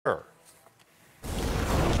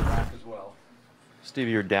Steve,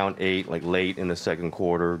 you're down 8, like late in the second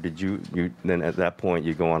quarter. Did you then at that point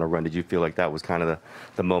you go on a run? Did you feel like that was kind of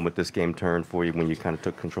the moment this game turned for you when you kind of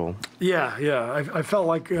took control? Yeah. I felt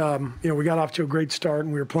like we got off to a great start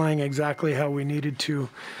and we were playing exactly how we needed to.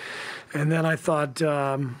 And then I thought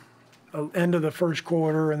end of the first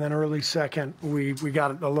quarter and then early second, we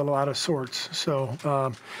got a little out of sorts.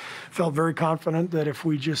 So felt very confident that if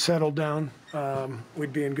we just settled down,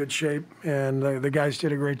 we'd be in good shape. And the guys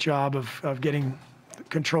did a great job of getting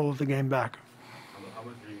control of the game back. How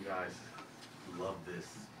much do you guys love this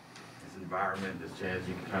environment, this chance?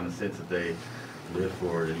 You can kind of sense that they live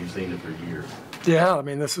for it, and you've seen it for years. Yeah, I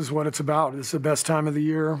mean, this is what it's about. It's the best time of the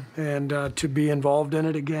year, and to be involved in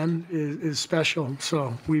it again is special.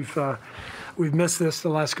 So we've missed this the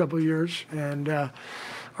last couple of years, and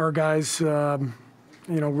our guys, we're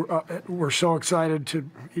so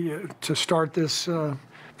excited to start this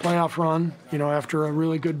playoff run. After a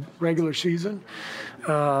really good regular season,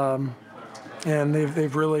 and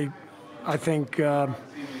they've really, I think,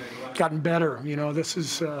 gotten better. This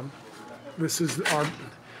is our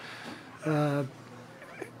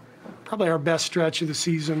probably our best stretch of the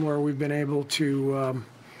season where we've been able to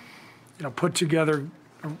put together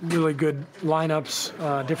really good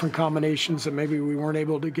lineups, different combinations that maybe we weren't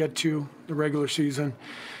able to get to the regular season,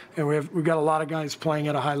 and we've got a lot of guys playing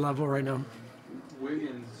at a high level right now.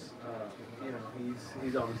 Wiggins,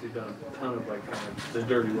 he's obviously done a ton of the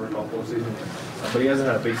dirty work all full season, but he hasn't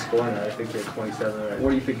had a big score in it. I think he had 27. What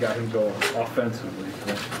do you think got him going offensively?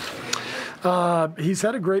 He's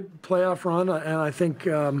had a great playoff run, and I think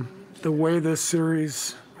the way this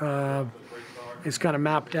series is kind of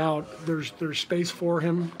mapped out, there's space for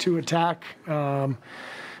him to attack. The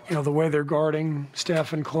way they're guarding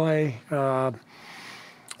Steph and Clay, the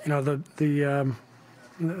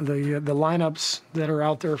lineups that are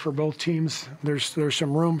out there for both teams, there's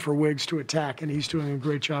some room for Wiggs to attack, and he's doing a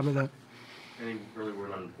great job of that. Any early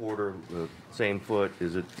word on Porter, same foot?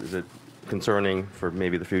 Is it concerning for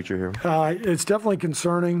maybe the future here? It's definitely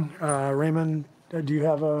concerning. Raymond, do you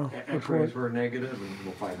have a report? X-rays were negative, and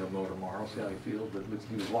we'll find out more tomorrow, see how he feels. But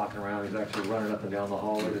he was walking around. He's actually running up and down the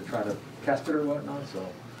hallway to try to test it or whatnot. So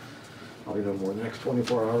probably no more in the next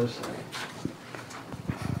 24 hours.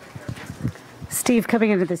 Steve,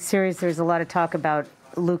 coming into this series, there's a lot of talk about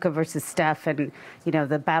Luka versus Steph and,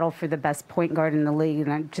 the battle for the best point guard in the league.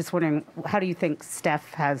 And I'm just wondering, how do you think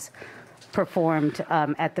Steph has performed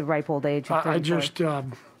at the ripe old age of 34?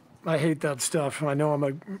 I hate that stuff. I know I'm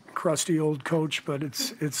a crusty old coach, but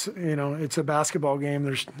it's a basketball game.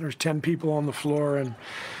 There's 10 people on the floor, and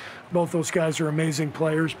both those guys are amazing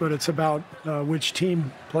players, but it's about which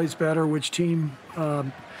team plays better, which team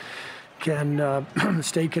can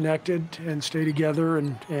stay connected and stay together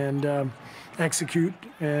and execute.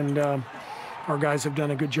 And our guys have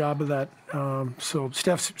done a good job of that. So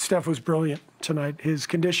Steph was brilliant tonight. His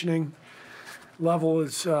conditioning level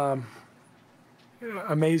is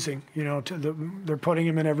amazing. They're putting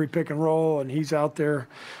him in every pick and roll, and he's out there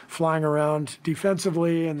flying around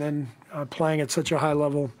defensively and then playing at such a high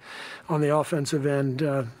level on the offensive end.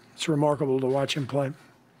 It's remarkable to watch him play.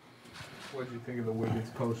 What did you think of the Wiggins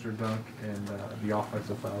poster dunk and the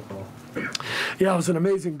offensive foul call? Yeah, it was an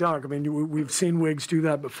amazing dunk. I mean, we've seen Wiggs do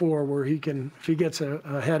that before, where he can, if he gets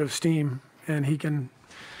a head of steam and he can,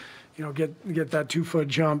 get that 2-foot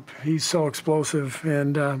jump. He's so explosive,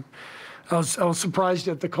 and I was surprised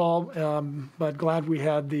at the call, but glad we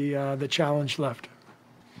had the challenge left.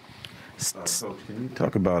 Coach, can you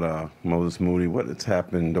talk about Moses Moody? What has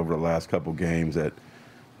happened over the last couple games that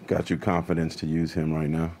got you confidence to use him right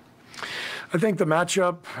now? I think the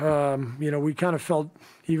matchup, we kind of felt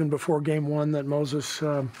even before game one that Moses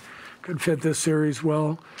could fit this series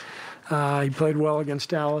well. He played well against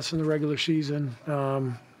Dallas in the regular season.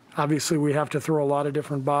 Obviously, we have to throw a lot of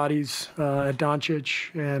different bodies at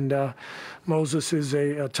Doncic, and Moses is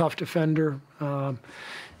a tough defender.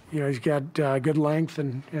 He's got good length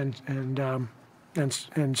and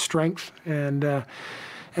strength, and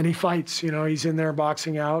he fights. He's in there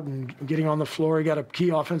boxing out and getting on the floor. He got a key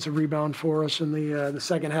offensive rebound for us in the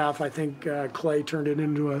second half. I think Clay turned it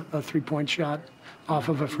into a three-point shot off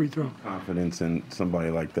of a free throw. Confidence in somebody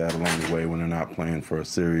like that along the way when they're not playing for a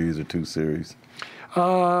series or two series?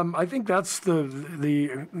 I think that's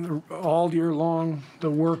the all year long, the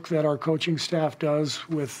work that our coaching staff does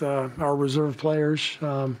with our reserve players,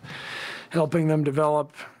 helping them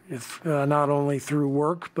develop not only through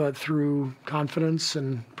work but through confidence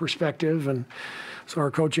and perspective. And so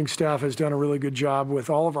our coaching staff has done a really good job with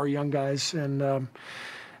all of our young guys, and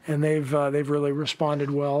they've really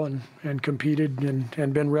responded well and competed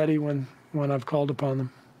and been ready when I've called upon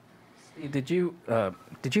them. Did you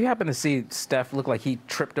happen to see Steph look like he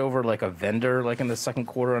tripped over like a vendor like in the second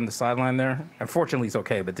quarter on the sideline there? Unfortunately, he's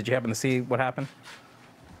okay, but did you happen to see what happened?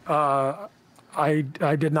 I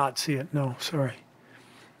did not see it. No, sorry.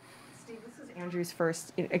 Steve, this is Andrew's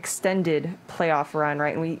first extended playoff run,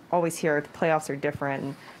 right? And we always hear the playoffs are different.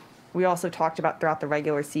 And we also talked about throughout the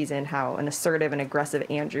regular season how an assertive and aggressive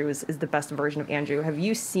Andrew is the best version of Andrew. Have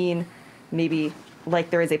you seen maybe like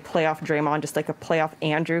there is a playoff Draymond, just like a playoff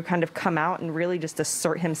Andrew kind of come out and really just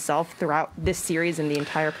assert himself throughout this series and the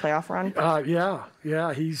entire playoff run?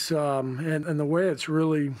 Yeah. He's and the way it's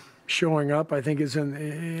really showing up, I think, is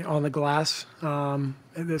on the glass.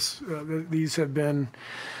 These have been,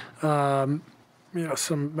 some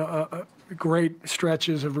great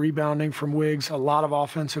stretches of rebounding from Wiggs. A lot of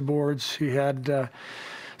offensive boards. He had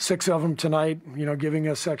 6 of them tonight. Giving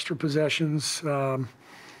us extra possessions.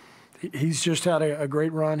 He's just had a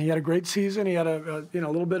great run. He had a great season. He had a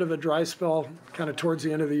little bit of a dry spell kind of towards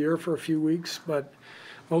the end of the year for a few weeks, but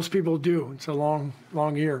most people do. It's a long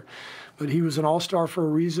year. But he was an all-star for a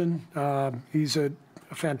reason. He's a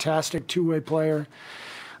fantastic two-way player.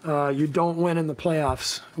 You don't win in the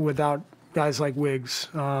playoffs without guys like Wiggs.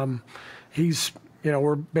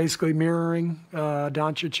 We're basically mirroring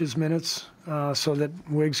Doncic's minutes so that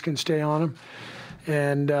Wiggs can stay on him.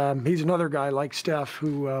 And he's another guy like Steph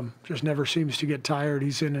who just never seems to get tired.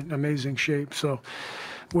 He's in amazing shape. So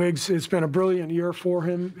Wiggs, it's been a brilliant year for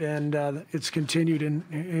him, and it's continued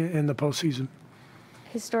in the postseason.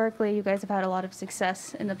 Historically, you guys have had a lot of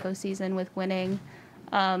success in the postseason with winning,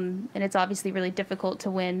 and it's obviously really difficult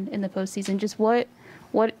to win in the postseason. Just what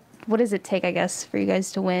does it take, I guess, for you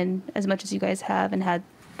guys to win as much as you guys have and had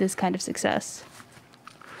this kind of success?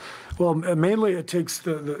 Well, mainly it takes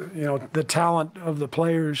the talent of the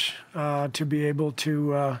players to be able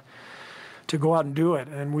to go out and do it,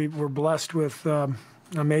 and we're blessed with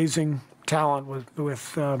amazing talent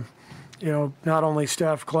with not only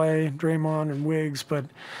Steph, Clay, Draymond, and Wiggs, but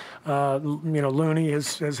Looney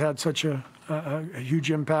has had such a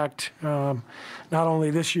huge impact not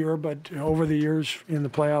only this year but over the years in the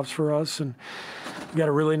playoffs for us, and we got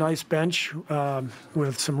a really nice bench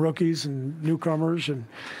with some rookies and newcomers, and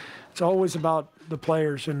it's always about the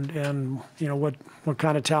players and what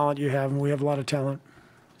kind of talent you have, and we have a lot of talent.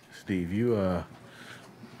 Steve, you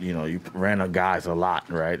ran the guys a lot,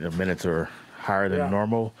 right? The minutes are higher than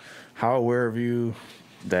normal. How aware of you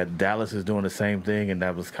that Dallas is doing the same thing, and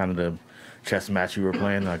that was kind of the chess match you were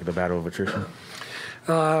playing, like the battle of attrition?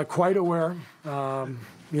 Quite aware, and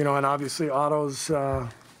obviously Otto's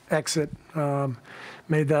exit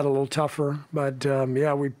made that a little tougher. But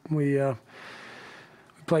we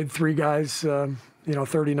played 3 guys,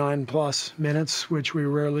 39 plus minutes, which we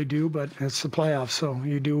rarely do. But it's the playoffs, so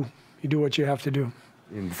you do what you have to do.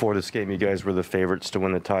 Before this game, you guys were the favorites to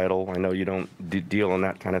win the title. I know you don't deal on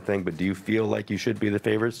that kind of thing, but do you feel like you should be the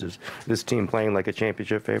favorites? Is this team playing like a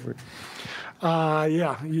championship favorite?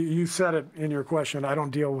 Yeah, you said it in your question. I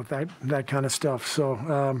don't deal with that kind of stuff.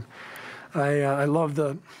 So I love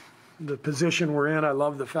the position we're in. I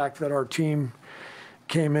love the fact that our team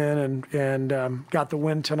came in and got the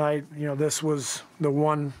win tonight. This was the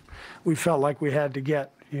one we felt like we had to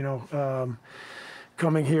get.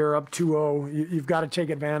 Coming here up 2-0, you've got to take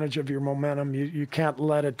advantage of your momentum. You can't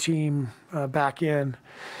let a team back in.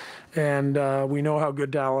 And we know how good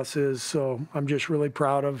Dallas is, so I'm just really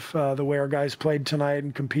proud of the way our guys played tonight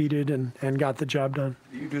and competed and got the job done.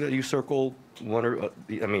 Do you do that? You circle one or,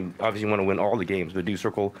 obviously you want to win all the games, but do you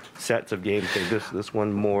circle sets of games, say this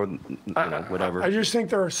one more, whatever? I just think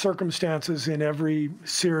there are circumstances in every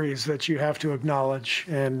series that you have to acknowledge.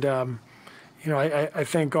 And I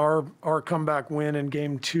think our comeback win in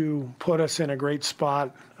Game 2 put us in a great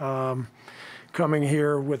spot, coming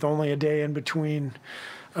here with only a day in between,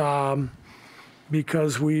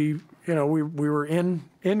 because we were in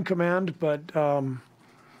command, but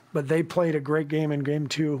they played a great game in Game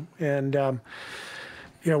 2, and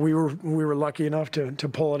we were lucky enough to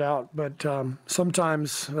pull it out. But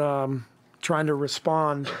sometimes trying to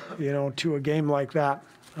respond, to a game like that.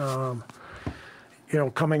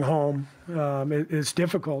 Coming home is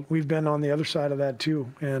difficult. We've been on the other side of that too,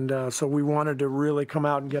 and so we wanted to really come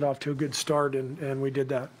out and get off to a good start, and we did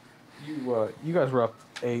that. You guys were up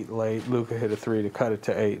 8 late. Luka hit a 3 to cut it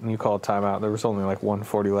to 8, and you called timeout. There was only like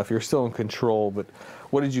 1:40 left. You're still in control, but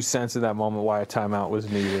what did you sense in that moment why a timeout was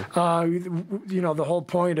needed? The whole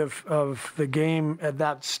point of the game at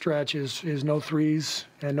that stretch is no threes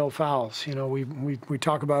and no fouls. We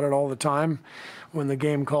talk about it all the time when the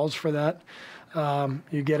game calls for that.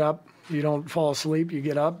 You get up, you don't fall asleep, you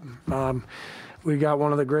get up. we got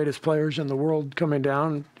one of the greatest players in the world coming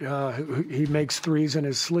down. He makes threes in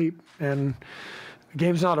his sleep, and the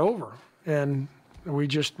game's not over. And we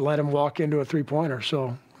just let him walk into a three-pointer.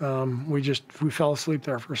 So we fell asleep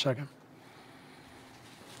there for a second.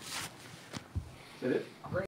 Is that it?